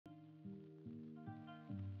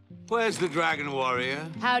Where's the Dragon Warrior?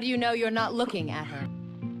 How do you know you're not looking at her?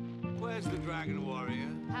 Where's the Dragon Warrior?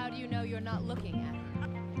 How do you know you're not looking at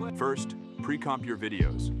her? First, pre-comp your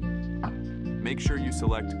videos. Make sure you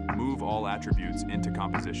select Move All Attributes into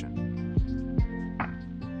Composition.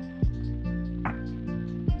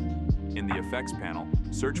 In the Effects panel,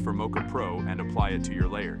 search for Mocha Pro and apply it to your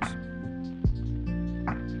layers.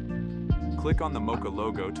 Click on the Mocha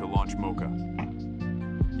logo to launch Mocha.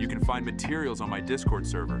 You can find materials on my Discord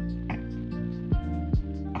server.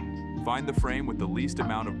 Find the frame with the least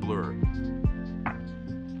amount of blur.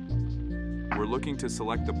 We're looking to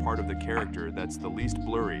select the part of the character that's the least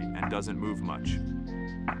blurry and doesn't move much.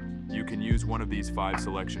 You can use one of these 5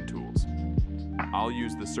 selection tools. I'll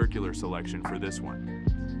use the circular selection for this one.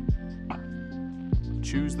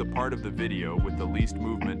 Choose the part of the video with the least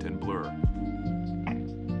movement and blur.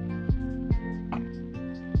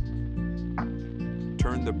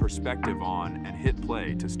 Turn the perspective on and hit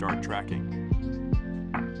play to start tracking.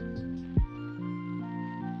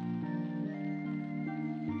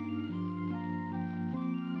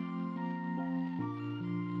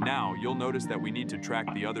 Now, you'll notice that we need to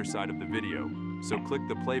track the other side of the video, so click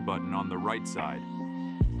the play button on the right side.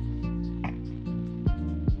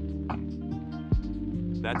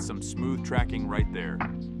 That's some smooth tracking right there.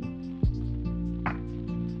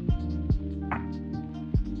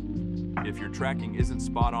 If your tracking isn't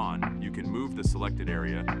spot on, you can move the selected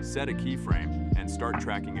area, set a keyframe, and start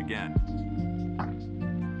tracking again.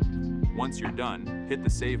 Once you're done, hit the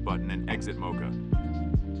save button and exit Mocha.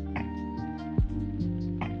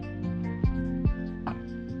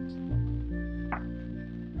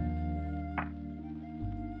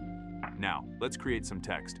 Now, let's create some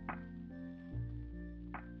text.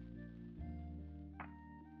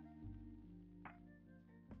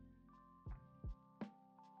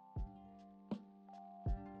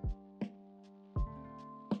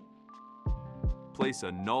 Place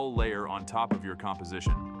a null layer on top of your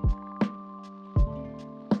composition.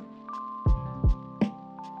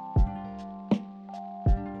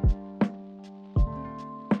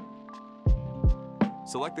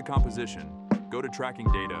 Select the composition, go to Tracking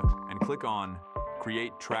Data, and click on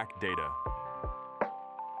Create Track Data.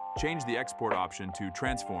 Change the export option to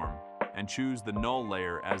Transform, and choose the null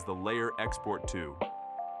layer as the layer Export to.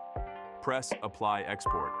 Press Apply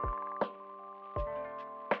Export.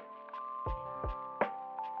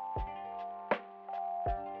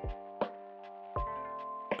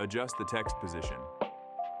 Adjust the text position.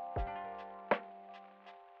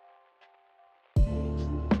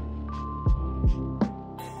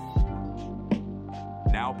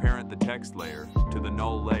 Now parent the text layer to the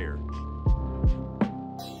null layer.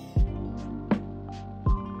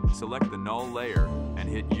 Select the null layer and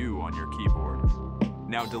hit U on your keyboard.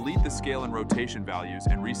 Now delete the scale and rotation values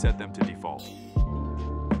and reset them to default.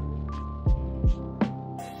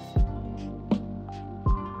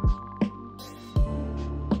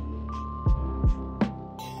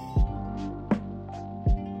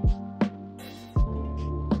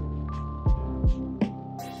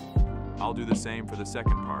 I'll do the same for the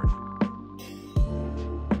second part.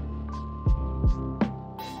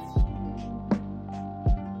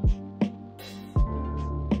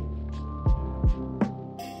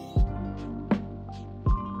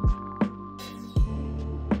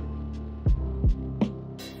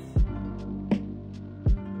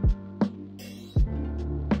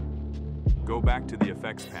 Go back to the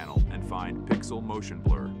Effects panel and find Pixel Motion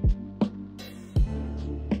Blur.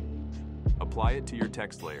 Apply it to your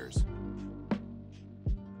text layers.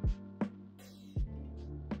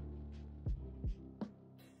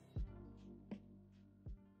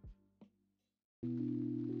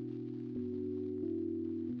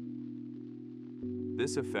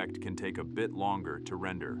 This effect can take a bit longer to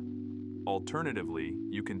render. Alternatively,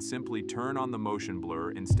 you can simply turn on the motion blur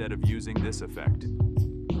instead of using this effect.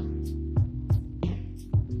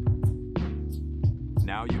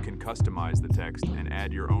 Now you can customize the text and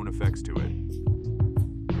add your own effects to it.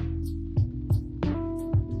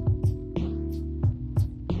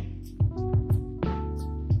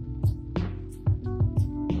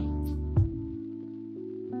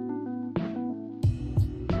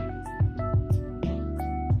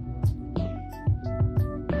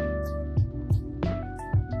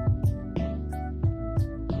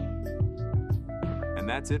 And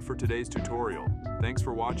that's it for today's tutorial. Thanks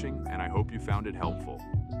for watching, and I hope you found it helpful.